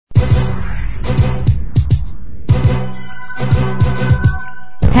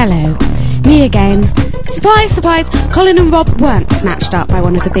me again. Surprise, surprise, Colin and Rob weren't snatched up by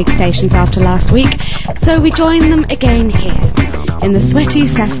one of the big stations after last week, so we join them again here, in the sweaty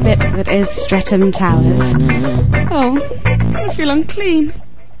cesspit that is Streatham Towers. Oh, I feel unclean.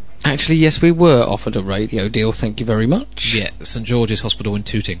 Actually, yes, we were offered a radio deal, thank you very much. Yeah, St George's Hospital in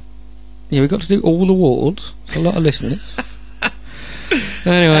Tooting. Yeah, we got to do all the wards. A lot of listeners.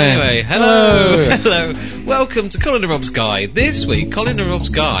 Anyway, hello. Welcome to Colin and Rob's Guide. This week, Colin and Rob's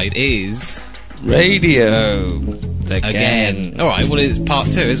Guide is... radio. Again. Alright, well it's part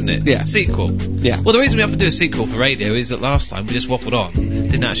 2, isn't it? Yeah. Sequel. Yeah. Well, the reason we have to do a sequel for radio is that last time we just waffled on.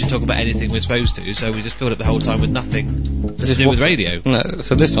 Didn't actually talk about anything we're supposed to, so we just filled up the whole time with nothing to do with radio. No,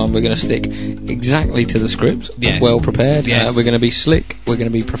 so this time we're going to stick exactly to the script. Yeah. Well prepared. Yes. We're going to be slick. We're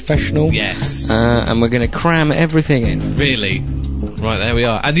going to be professional. Yes. And we're going to cram everything in. Really? Right, there we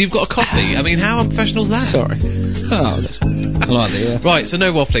are. And you've got a coffee. I mean, how unprofessional is that? Sorry. Oh, I like it, yeah. Right, so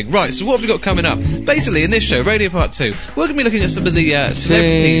no waffling. Right, so what have we got coming up? Basically, in this show, Radio Part 2, we're going to be looking at some of the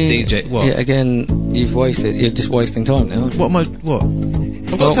celebrity DJ... What? Yeah, again, you're just wasting time now. What?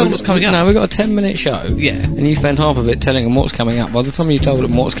 I've got to tell them what's coming up. No, we've got a 10-minute show. Yeah. And you spend half of it telling them what's coming up. By the time you told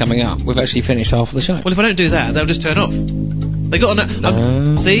them what's coming up, we've actually finished half of the show. Well, if I don't do that, they'll just turn off. They got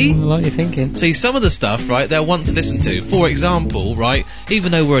see? I like your thinking. See, some of the stuff, right, they'll want to listen to. For example, right,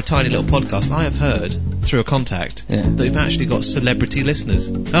 even though we're a tiny little podcast, I have heard, through a contact, that we've actually got celebrity listeners.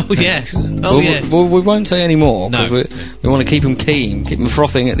 Oh, yeah. Oh, yeah. Well, we won't say any more, no. because we want to keep them keen, keep them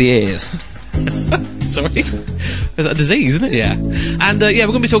frothing at the ears. Sorry? Is that a disease, isn't it? Yeah. And, we're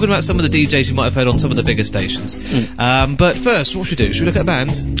going to be talking about some of the DJs you might have heard on some of the bigger stations. But first, what should we do? Should we look at a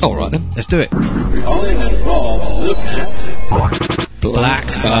band? All right, then. Let's do it. Colin and Rob look at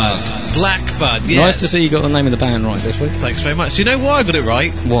Blackbud. Blackbud, yeah. Nice to see you got the name of the band right this week. Thanks very much. Do you know why I got it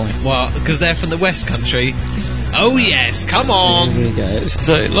right? Why? Well, because they're from the West Country. Oh yes, come on! There we go.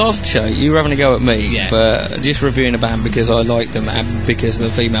 So, last show, you were having a go at me for just reviewing a band because I liked them and because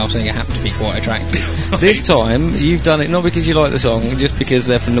the female singer happened to be quite attractive. This time, you've done it not because you like the song, just because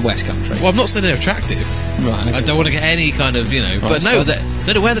they're from the West Country. Well, I'm not saying they're attractive. Right. I don't want to get any kind of, Right, but no, they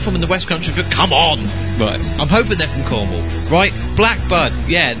don't know where they're from in the West Country, but come on! Right. I'm hoping they're from Cornwall. Right, Blackbud,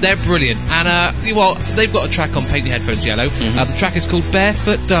 yeah, they're brilliant. And, they've got a track on Paint Your Headphones Yellow. The track is called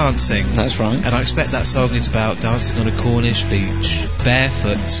Barefoot Dancing. That's right. And I expect that song is about dancing on a Cornish beach,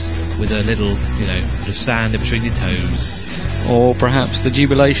 barefoot, with a little, bit of sand in between your toes. Or perhaps the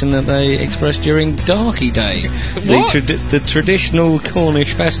jubilation that they expressed during Darky Day. What? The traditional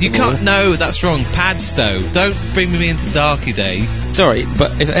Cornish festival. You can't... No, that's wrong. Padstow. Don't bring me into Darky Day. Sorry,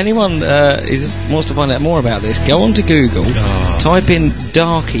 but if anyone wants to find out more about this, go on to Google, type in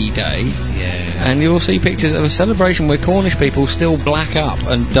Darky Day, and you'll see pictures of a celebration where Cornish people still black up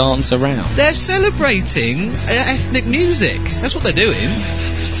and dance around. They're celebrating ethnic music. That's what they're doing.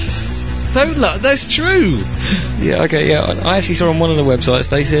 Don't look, that's true. Yeah, okay, yeah. I actually saw on one of the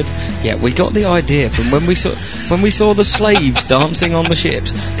websites they said, we got the idea from when we saw the slaves dancing on the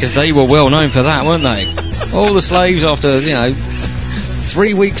ships, because they were well known for that, weren't they? All the slaves after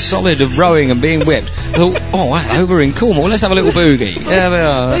 3 weeks solid of rowing and being whipped. Thought, over in Cornwall, let's have a little boogie. Yeah,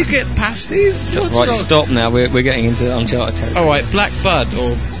 they get pasties. Right, stop now. We're getting into uncharted territory. All right, Blackbud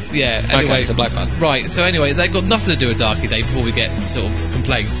or. Yeah, anyway. Okay, so Blackbud. Right, so anyway, they've got nothing to do with Darky Day before we get sort of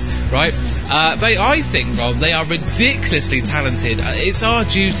complaints, right? I think, Rob, they are ridiculously talented. It's our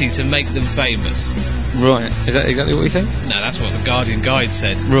duty to make them famous. Right, is that exactly what you think? No, that's what the Guardian Guide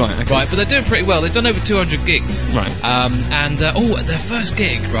said. Right, okay. Right, but they're doing pretty well. They've done over 200 gigs. Right. Their first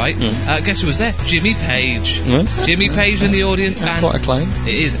gig, right? Guess who was there? Jimmy Page. Jimmy Page in the audience. That's quite a claim.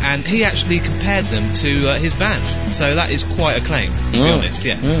 It is, and he actually compared them to his band. So that is quite a claim, to be honest,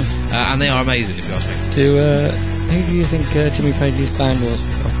 and they are amazing, if you ask me. Who do you think Jimmy Page's band was?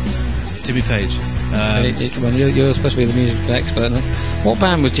 Jimmy Page. Come on, you're supposed to be the musical expert now. What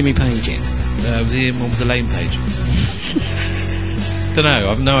band was Jimmy Page in? Was he in one with the Lane Page? Don't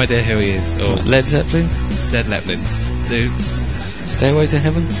know, I've no idea who he is. Or Led Zeppelin? Zed Leppelin. Stairway to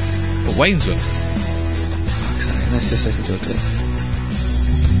Heaven? Or Wainsworth? Let's just listen to a clip.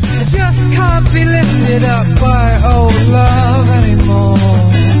 I just can't be lifted up by old love anymore.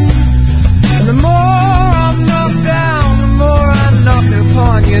 And the more I'm knocked down, the more I knock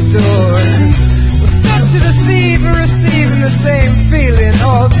upon your door. With such a deceiver, receiving the same feeling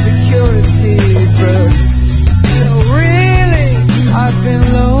of security, but really, I've been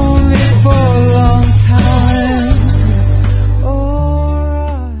lonely for a long time.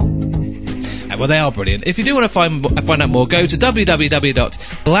 Alright. Well, they are brilliant. If you do want to find out more, go to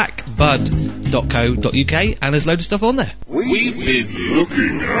www.blackbud.co.uk and there's loads of stuff on there. We've been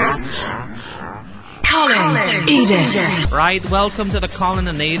looking at Colin, Edith. Right, welcome to the Colin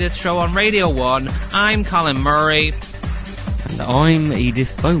and Edith show on Radio 1. I'm Colin Murray. And I'm Edith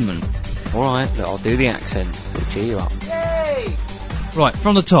Bowman. Alright, I'll do the accent. We'll cheer you up. Yay! Right,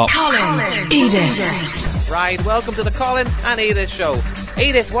 from the top. Colin, Edith. Right, welcome to the Colin and Edith show.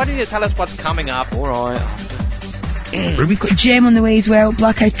 Edith, why don't you tell us what's coming up? Alright. We've got Gem on the way as well,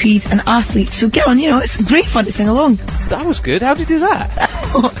 Black Eyed Peas and Athletes. So get on, it's great fun to sing along. That was good. How did you do that?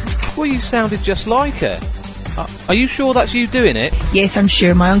 Well, you sounded just like her. Are you sure that's you doing it? Yes, I'm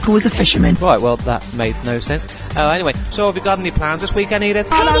sure. My uncle was a fisherman. Right, well, that made no sense. Anyway, so have you got any plans this weekend,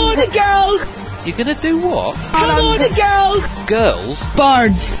 Edith? Come on, the girls! You're going to do what? Come on, the girls! Girls?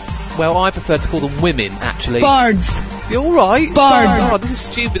 Bards. Well, I prefer to call them women, actually. Bards. You all right? Bards. Oh, this is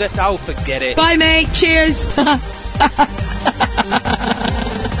stupid. Oh, forget it. Bye, mate. Cheers.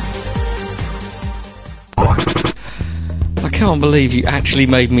 I can't believe you actually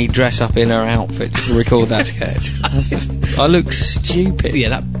made me dress up in her outfit to record that sketch. I look stupid.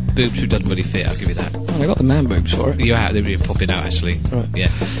 Yeah, that boob suit doesn't really fit, I'll give you that. Oh, I got the man boobs for it. You're out, they're really popping out, actually. Right. Yeah.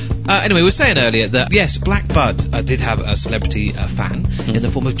 Anyway, we were saying earlier that, yes, Black Bud did have a celebrity fan in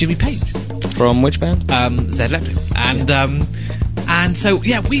the form of Jimmy Page. From which band? Zed Leppard. And so,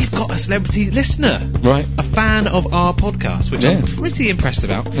 yeah, we've got a celebrity listener. Right. A fan of our podcast, which I'm pretty impressed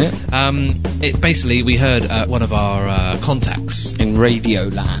about. Yeah. Basically, we heard one of our contacts. In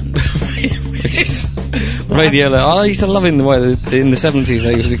Radioland. Radioland. I used to love in the way that in the 70s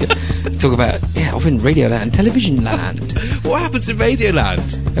they used to talk about, off in Radioland, Television Land. What happens in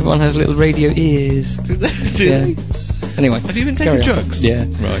Radioland? Everyone has little radio ears. Do they? Anyway. Have you been taking drugs? Yeah.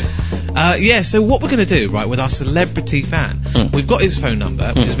 Right. So what we're going to do, right, with our celebrity fan, we've got his phone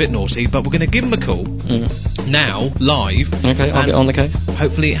number, which is a bit naughty, but we're going to give him a call now, live. Okay, I'll get on the case.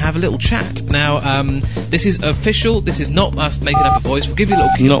 Hopefully have a little chat. Now, this is official, this is not us making up a voice, we'll give you a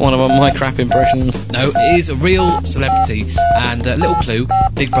little clue. Not one of my crap impressions. No, it is a real celebrity, and a little clue,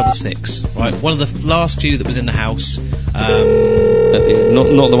 Big Brother 6, right, one of the last few that was in the house.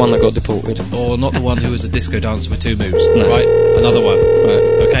 Not the one that got deported. Or not the one who was a disco dancer with two moves. No. Right, another one. Right.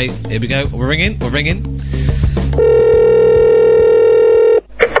 Okay, here we go. We're ringing.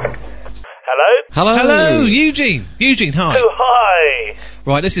 Hello, Eugene. Eugene, hi. Oh, hi.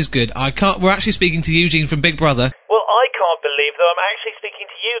 Right, this is good. We're actually speaking to Eugene from Big Brother. Well, I can't believe that I'm actually speaking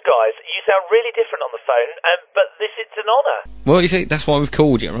to you guys. You sound really different on the phone, but it's an honour. Well, you see, that's why we've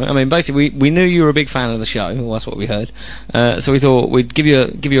called you, right? I mean, basically, we knew you were a big fan of the show. Well, that's what we heard. So we thought we'd give you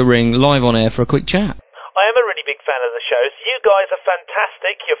a ring live on air for a quick chat. I am a really big fan of the shows. You guys are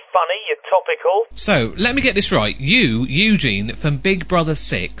fantastic. You're funny. You're topical. So, let me get this right. You, Eugene, from Big Brother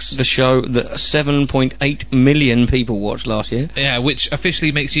 6. The show that 7.8 million people watched last year. Yeah, which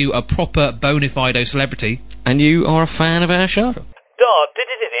officially makes you a proper bona fide celebrity. And you are a fan of our show.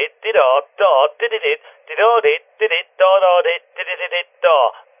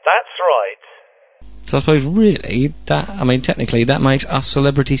 That's right. So I suppose really, technically that makes us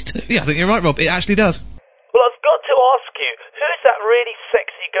celebrities too. Yeah, I think you're right, Rob. It actually does. Well, I've got to ask you, who's that really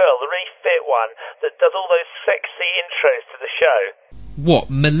sexy girl, the really fit one, that does all those sexy intros to the show?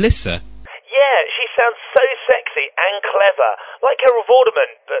 What, Melissa? Yeah, she sounds so sexy and clever. Like Carol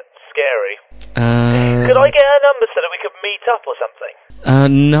Vorderman, but scary. Could I get her number so that we could meet up or something?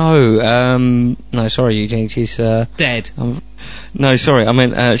 No, sorry, Eugene, she's... dead. No, sorry, I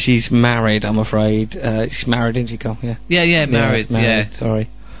meant she's married, I'm afraid. She's married, isn't she, Carl? Yeah. Yeah, married, yeah. Sorry.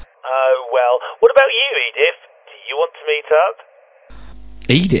 Oh, well. What about you, Edith? Do you want to meet up?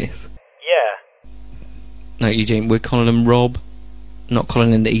 Edith? Yeah. No, Eugene, we're calling him Rob, not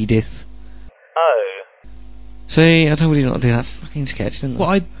calling him Edith. Oh. See, I told you not to do that fucking sketch, didn't I? Well,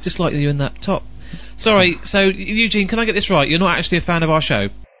 I just like you in that top. Sorry, so, Eugene, can I get this right? You're not actually a fan of our show?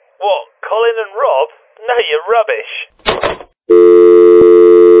 What, Colin and Rob? No, you're rubbish.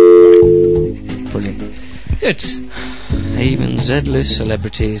 Brilliant. Good. Even Z-list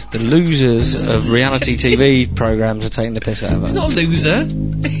celebrities, the losers of reality TV programmes, are taking the piss out of us. He's not a loser.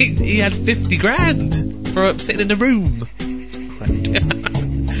 He had 50 grand for sitting in a room.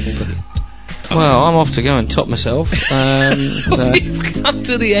 Well, I'm off to go and top myself. We've come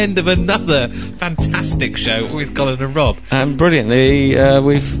to the end of another fantastic show with Colin and Rob. Brilliantly,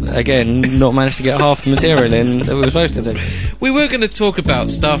 we've, again, not managed to get half the material in that we were supposed to do. We were going to talk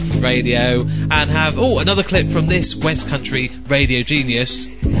about stuff, radio, and have, another clip from this West Country radio genius.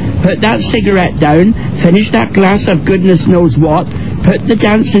 Put that cigarette down, finish that glass of goodness knows what, put the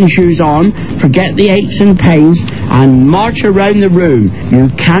dancing shoes on, forget the aches and pains, and march around the room. You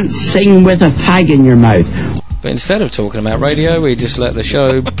can't sing with a fag in your mouth. But instead of talking about radio, we just let the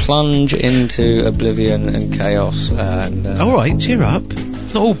show plunge into oblivion and chaos. And all right, cheer up.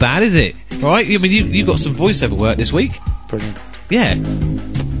 It's not all bad, is it? Right? I mean, you got some voiceover work this week. Brilliant. Yeah.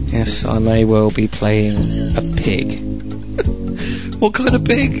 Yes, I may well be playing a pig. What kind of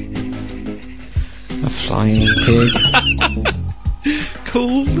pig? A flying pig.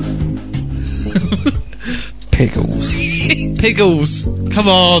 Called? Pickles. Pickles. Come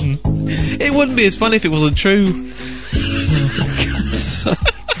on. It wouldn't be as funny if it wasn't true.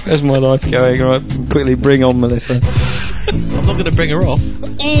 Where's my life going? Right, quickly bring on Melissa. I'm not going to bring her off.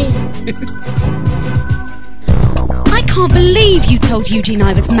 I can't believe you told Eugene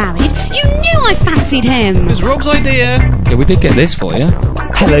I was married. You knew I fancied him. It was Rob's idea. Yeah, we did get this for you.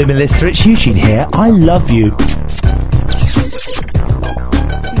 Hello, Melissa. It's Eugene here. I love you.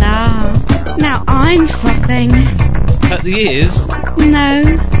 Now I'm frothing. At the ears? No.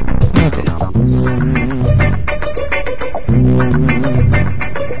 Oh dear.